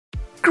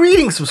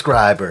Greetings,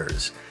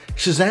 subscribers!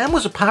 Shazam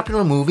was a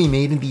popular movie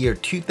made in the year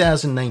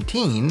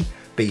 2019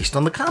 based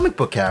on the comic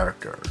book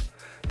character.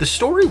 The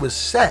story was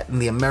set in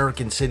the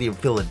American city of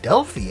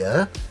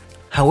Philadelphia,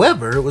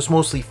 however, it was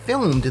mostly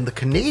filmed in the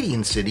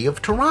Canadian city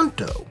of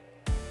Toronto.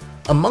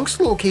 Amongst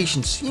the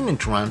locations seen in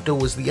Toronto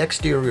was the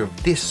exterior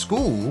of this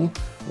school,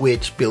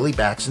 which Billy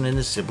Batson and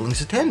his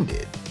siblings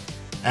attended.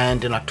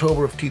 And in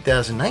October of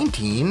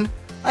 2019,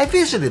 I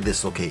visited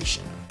this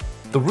location.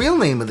 The real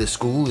name of this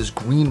school is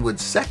Greenwood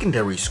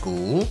Secondary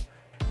School,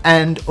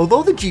 and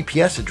although the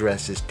GPS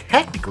address is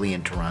technically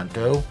in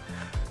Toronto,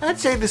 I'd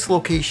say this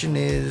location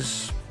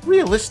is,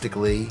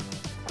 realistically,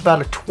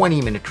 about a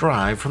 20-minute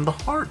drive from the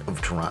heart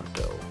of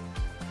Toronto.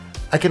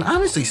 I can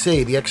honestly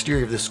say the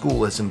exterior of this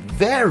school has some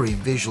very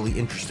visually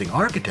interesting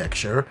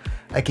architecture.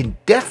 I can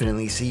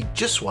definitely see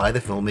just why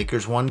the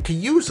filmmakers wanted to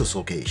use this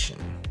location.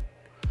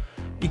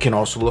 You can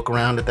also look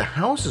around at the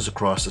houses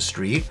across the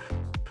street,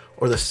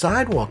 or the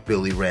sidewalk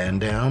Billy ran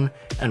down,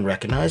 and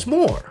recognize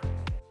more.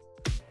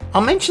 I'll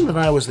mention that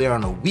I was there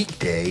on a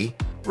weekday,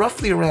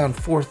 roughly around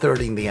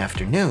 4:30 in the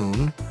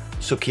afternoon,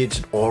 so kids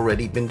had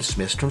already been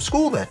dismissed from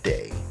school that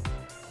day.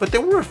 But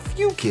there were a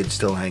few kids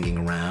still hanging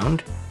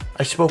around.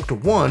 I spoke to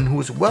one who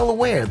was well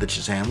aware that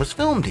Shazam was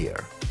filmed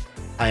here.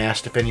 I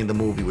asked if any of the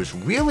movie was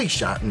really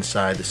shot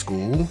inside the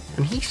school,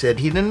 and he said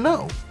he didn't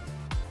know.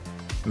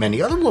 Many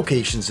other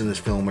locations in this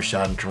film were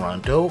shot in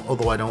Toronto,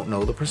 although I don't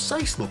know the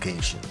precise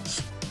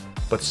locations.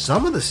 But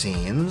some of the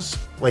scenes,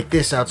 like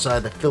this outside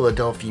the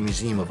Philadelphia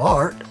Museum of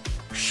Art,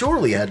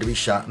 surely had to be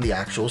shot in the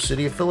actual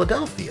city of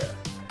Philadelphia.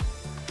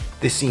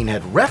 This scene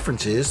had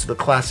references to the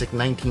classic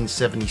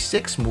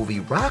 1976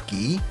 movie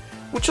Rocky,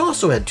 which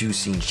also had two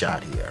scenes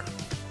shot here.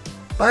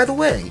 By the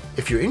way,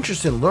 if you're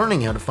interested in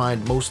learning how to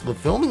find most of the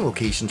filming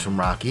locations from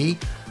Rocky,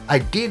 I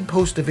did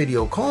post a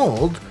video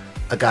called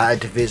A Guide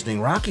to Visiting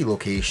Rocky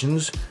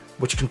Locations,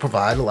 which can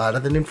provide a lot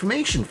of that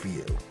information for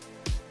you.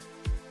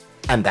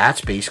 And that's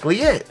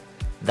basically it.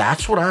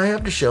 That's what I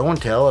have to show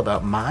and tell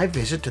about my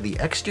visit to the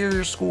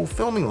exterior school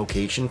filming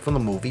location from the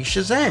movie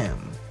Shazam.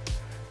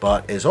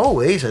 But as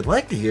always, I'd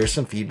like to hear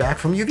some feedback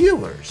from you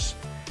viewers.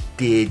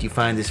 Did you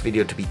find this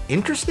video to be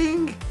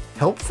interesting?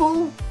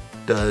 Helpful?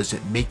 Does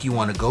it make you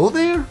want to go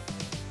there?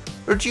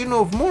 Or do you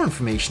know of more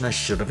information I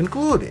should have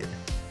included?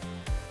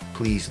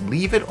 Please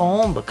leave it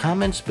all in the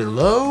comments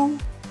below.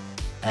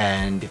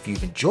 And if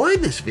you've enjoyed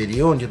this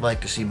video and you'd like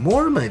to see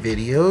more of my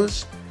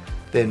videos,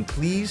 then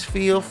please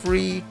feel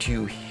free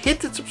to hit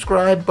the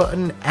subscribe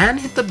button and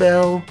hit the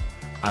bell.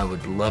 I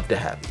would love to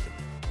have you.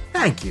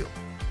 Thank you.